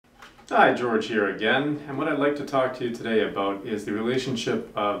Hi, George here again, and what I'd like to talk to you today about is the relationship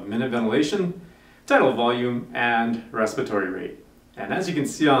of minute ventilation, tidal volume, and respiratory rate. And as you can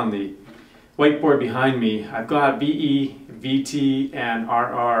see on the whiteboard behind me, I've got VE, VT, and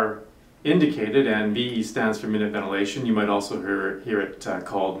RR indicated, and VE stands for minute ventilation. You might also hear it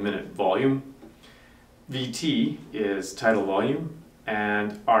called minute volume. VT is tidal volume,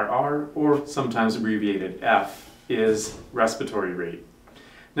 and RR, or sometimes abbreviated F, is respiratory rate.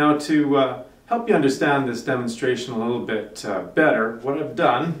 Now, to help you understand this demonstration a little bit better, what I've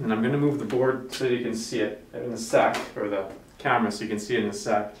done, and I'm going to move the board so you can see it in a sec, or the camera so you can see it in a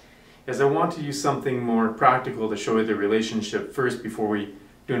sec, is I want to use something more practical to show you the relationship first before we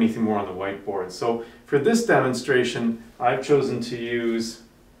do anything more on the whiteboard. So for this demonstration, I've chosen to use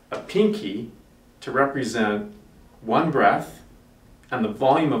a pinky to represent one breath and the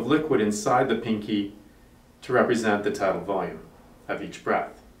volume of liquid inside the pinky to represent the tidal volume of each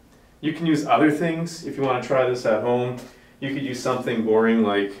breath. You can use other things if you want to try this at home. You could use something boring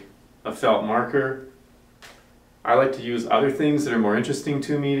like a felt marker. I like to use other things that are more interesting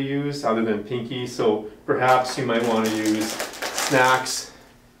to me to use other than pinky, so perhaps you might want to use snacks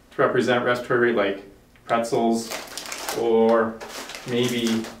to represent respiratory rate, like pretzels, or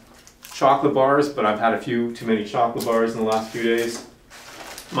maybe chocolate bars, but I've had a few too many chocolate bars in the last few days.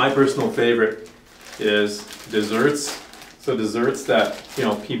 My personal favorite is desserts. So desserts that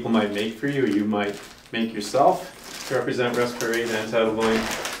people might make for you, or you might make yourself to represent respiratory rate and tidal volume.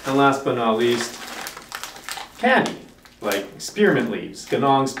 And last but not least, candy, like spearmint leaves,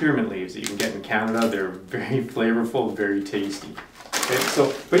 Ganong spearmint leaves that you can get in Canada. They're very flavorful, very tasty.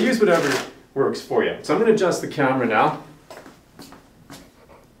 Okay, but use whatever works for you. So I'm going to adjust the camera now.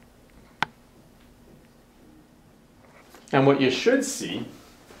 And what you should see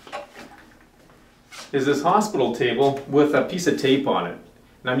is this hospital table with a piece of tape on it.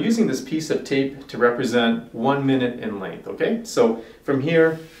 And I'm using this piece of tape to represent 1 minute in length, okay? So from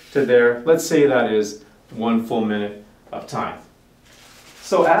here to there, let's say that is 1 full minute of time.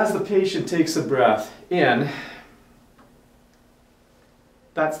 So as the patient takes a breath in,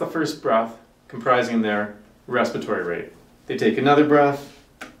 that's the first breath comprising their respiratory rate. They take another breath,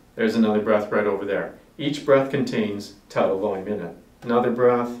 there's another breath right over there. Each breath contains tidal volume in it. Another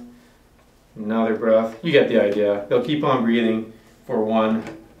breath, another breath. You get the idea. They'll keep on breathing for 1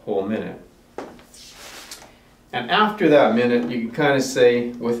 whole minute. And after that minute, you can kind of say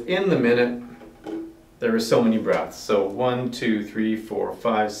within the minute, there are so many breaths. So 1, 2, 3, 4,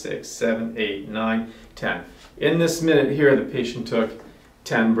 5, 6, 7, 8, 9, 10. In this minute here, the patient took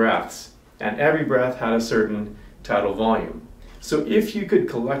 10 breaths. And every breath had a certain tidal volume. So if you could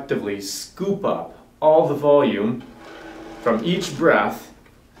collectively scoop up all the volume from each breath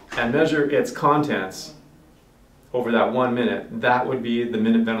and measure its contents over that 1 minute, that would be the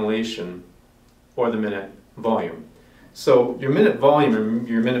minute ventilation or the minute volume. So your minute volume and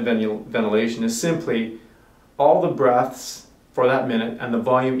your minute ventilation is simply all the breaths for that minute and the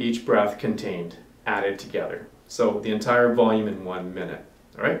volume each breath contained added together. So the entire volume in 1 minute,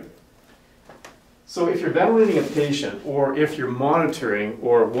 all right? So if you're ventilating a patient, or if you're monitoring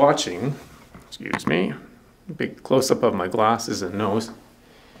or watching, excuse me, big close-up of my glasses and nose.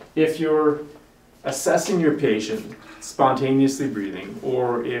 If you're assessing your patient, spontaneously breathing,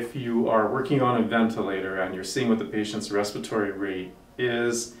 or if you are working on a ventilator and you're seeing what the patient's respiratory rate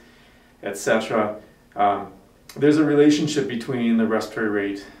is, etc., there's a relationship between the respiratory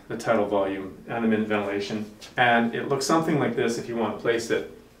rate, the tidal volume, and the minute ventilation. And it looks something like this if you want to place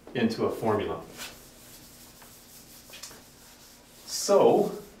it into a formula.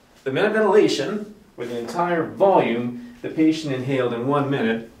 So, the minute ventilation, or the entire volume the patient inhaled in 1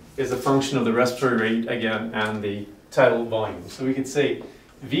 minute, is a function of the respiratory rate again and the tidal volume. So we could say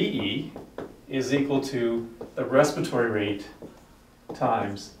VE is equal to the respiratory rate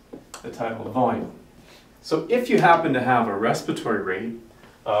times the tidal volume. So if you happen to have a respiratory rate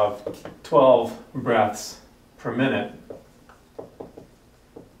of 12 breaths per minute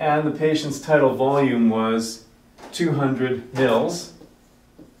and the patient's tidal volume was 200 mils,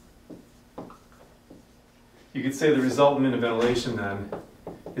 you could say the resultant minute ventilation then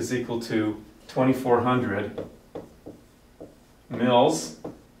is equal to 2,400 mils,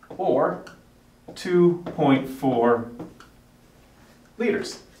 or 2.4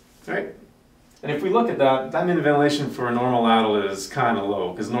 liters, right? And if we look at that, that minute ventilation for a normal adult is kind of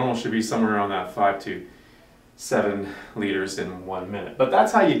low, because normal should be somewhere around that 5 to 7 liters in 1 minute. But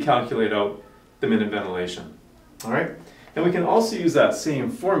that's how you calculate out the minute ventilation, all right? And we can also use that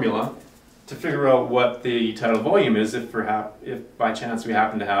same formula to figure out what the tidal volume is if by chance we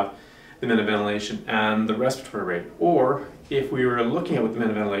happen to have the minute ventilation and the respiratory rate. Or if we were looking at what the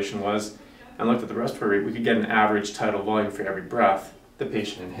minute ventilation was and looked at the respiratory rate, we could get an average tidal volume for every breath the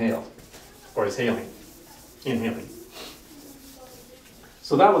patient inhaled, or is inhaling.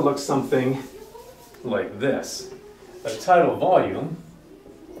 So that would look something like this. A tidal volume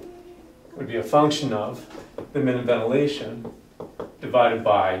would be a function of the minute ventilation divided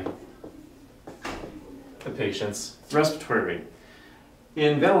by the patient's respiratory rate.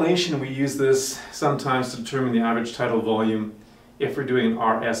 In ventilation, we use this sometimes to determine the average tidal volume if we're doing an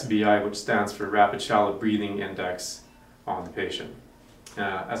RSBI, which stands for Rapid Shallow Breathing Index, on the patient,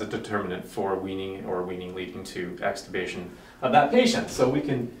 as a determinant for weaning or weaning leading to extubation of that patient. So we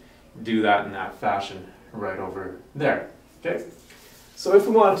can do that in that fashion right over there. Okay? So if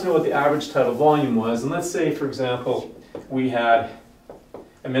we wanted to know what the average tidal volume was, and let's say, for example, we had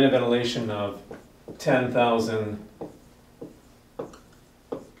a minute ventilation of 10,000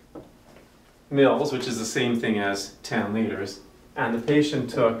 mils, which is the same thing as 10 liters, and the patient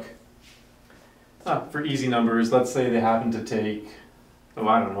took, for easy numbers, let's say they happened to take,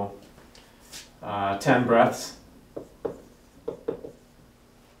 10 breaths,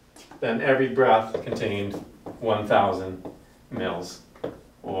 then every breath contained 1,000 mils,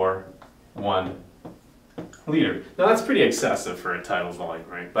 or 1 liter. Now that's pretty excessive for a tidal volume,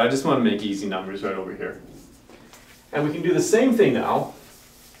 right? But I just want to make easy numbers right over here. And we can do the same thing now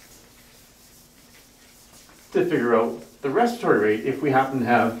to figure out the respiratory rate if we happen to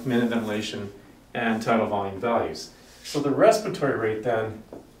have minute ventilation and tidal volume values. So the respiratory rate then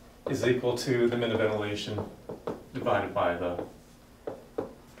is equal to the minute ventilation divided by the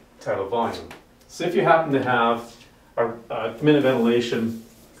tidal volume. So if you happen to have a minute ventilation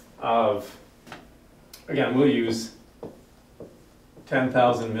of, again, we'll use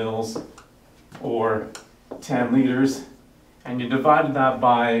 10,000 mils or 10 liters, and you divided that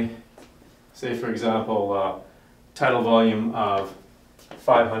by, say for example, tidal volume of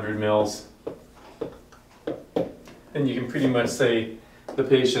 500 mils, then you can pretty much say the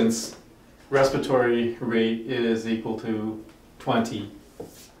patient's respiratory rate is equal to 20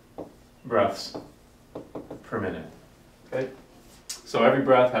 breaths per minute. Okay? So every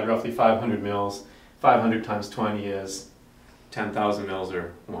breath had roughly 500 mils. 500 times 20 is 10,000 mils,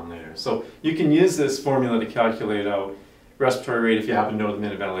 or 1 liter. So you can use this formula to calculate out respiratory rate if you happen to know the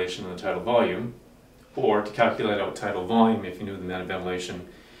minute ventilation and the tidal volume, or to calculate out tidal volume if you knew the minute ventilation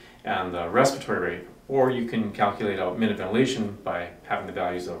and the respiratory rate, or you can calculate out minute ventilation by having the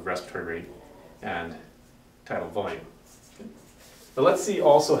values of respiratory rate and tidal volume. Okay. But let's see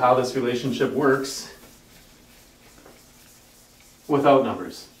also how this relationship works without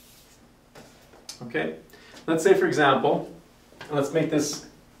numbers. Okay, let's say for example, let's do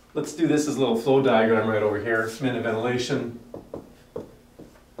this as a little flow diagram right over here. Minute ventilation,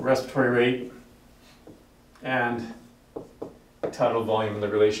 respiratory rate, and tidal volume and the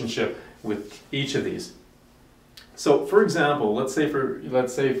relationship with each of these. So for example, let's say for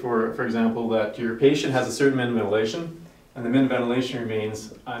example that your patient has a certain minute ventilation and the minute ventilation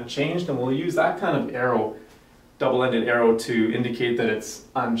remains unchanged, and we'll use that kind of arrow, double-ended arrow, to indicate that it's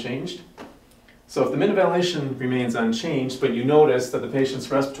unchanged. So if the minute ventilation remains unchanged, but you notice that the patient's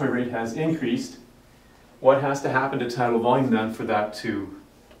respiratory rate has increased, what has to happen to tidal volume then for that to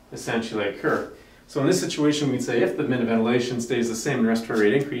essentially occur? So in this situation, we'd say if the minute ventilation stays the same and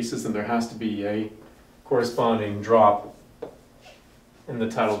respiratory rate increases, then there has to be a corresponding drop in the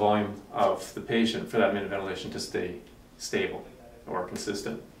tidal volume of the patient for that minute ventilation to stay stable or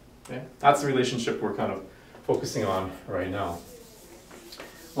consistent. Okay? That's the relationship we're kind of focusing on right now.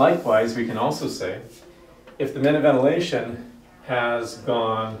 Likewise, we can also say if the minute ventilation has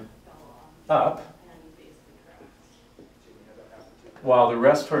gone up while the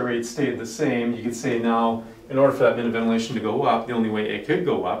respiratory rate stayed the same, you could say now, in order for that minute ventilation to go up, the only way it could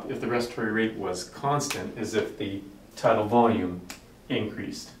go up if the respiratory rate was constant is if the tidal volume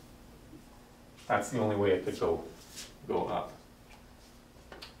increased. That's the only way it could go up.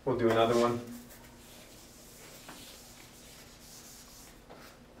 We'll do another one.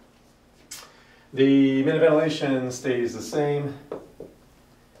 The minute ventilation stays the same,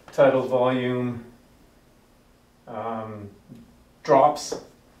 tidal volume drops.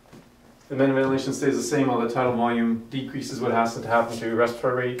 The minute ventilation stays the same while the tidal volume decreases. What has to happen to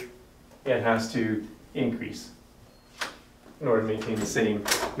respiratory rate? It has to increase in order to maintain the same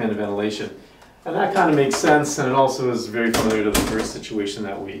minute ventilation. And that kind of makes sense, and it also is very familiar to the first situation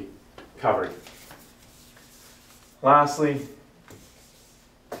that we covered. Lastly,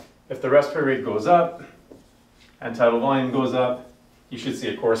 if the respiratory rate goes up and tidal volume goes up, you should see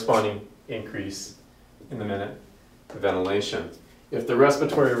a corresponding increase in the minute ventilation. If the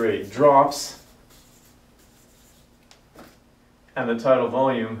respiratory rate drops and the tidal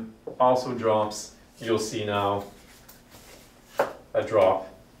volume also drops, you'll see now a drop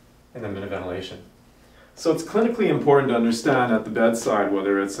in the minute ventilation. So it's clinically important to understand at the bedside,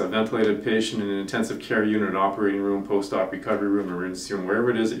 whether it's a ventilated patient in an intensive care unit, an operating room, post-op recovery room, emergency room, wherever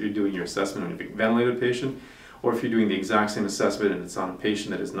it is that you're doing your assessment on a ventilated patient, or if you're doing the exact same assessment and it's on a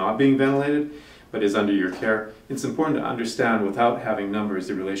patient that is not being ventilated but is under your care, it's important to understand without having numbers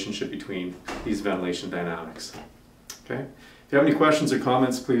the relationship between these ventilation dynamics. Okay? If you have any questions or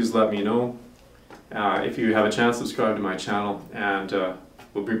comments, please let me know. If you have a chance, subscribe to my channel, and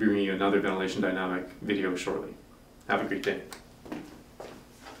we'll be bringing you another ventilation dynamic video shortly. Have a great day.